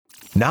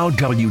Now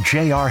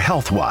WJR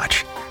Health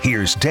Watch.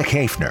 Here's Dick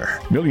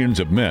Hafner. Millions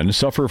of men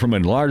suffer from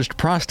enlarged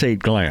prostate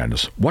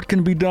glands. What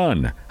can be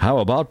done? How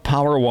about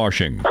power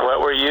washing? What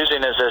we're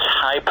using is this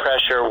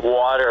high-pressure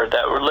water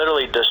that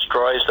literally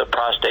destroys the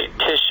prostate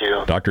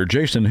tissue. Dr.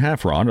 Jason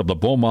Haffron of the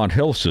Beaumont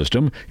Health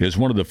System is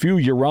one of the few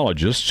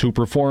urologists who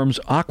performs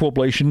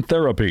aquablation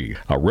therapy,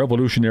 a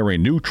revolutionary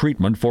new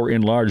treatment for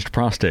enlarged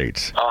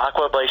prostates.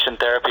 Aquablation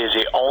therapy is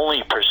the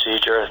only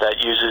procedure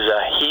that uses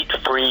a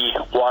heat-free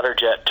water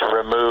jet to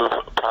remove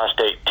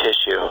prostate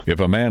tissue. If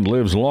a man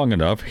lives long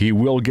enough, he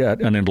will get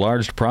an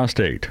enlarged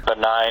prostate.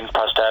 Benign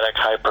prostatic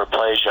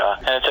hyperplasia.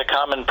 And it's a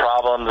common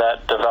problem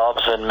that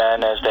develops in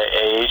men as they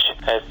age.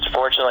 It's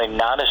fortunately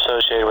not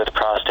associated with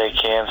prostate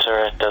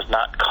cancer. It does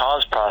not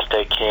cause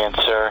prostate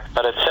cancer,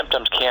 but its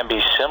symptoms can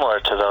be similar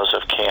to those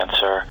of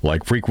cancer.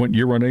 Like frequent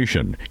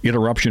urination,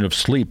 interruption of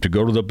sleep to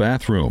go to the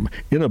bathroom,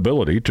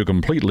 inability to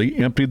completely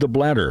empty the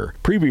bladder.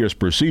 Previous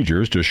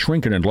procedures to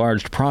shrink an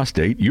enlarged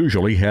prostate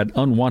usually had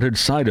unwanted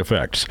side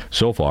effects.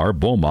 So far,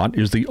 Beaumont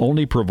is the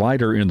only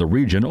provider in the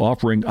region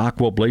offering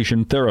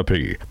aquablation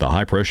therapy. The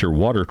high-pressure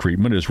water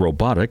treatment is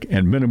robotic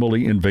and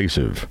minimally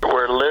invasive.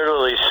 We're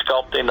literally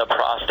sculpting the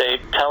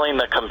prostate, telling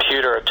the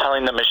computer,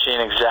 telling the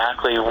machine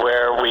exactly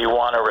where we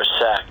want to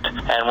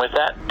resect. And with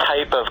that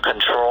type of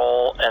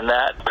control and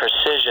that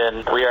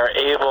precision, we are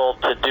able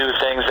to do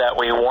things that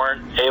we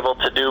weren't able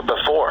to do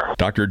before.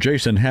 Dr.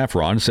 Jason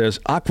Haffron says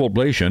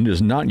aquablation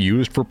is not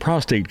used for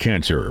prostate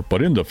cancer,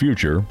 but in the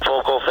future,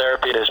 focal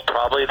therapy is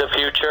probably the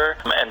future,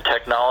 and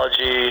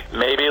technology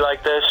maybe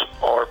like this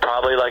or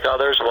probably like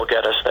others will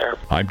get us there.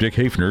 I'm Dick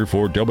Hafner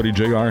for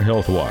WJR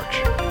Health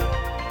Watch.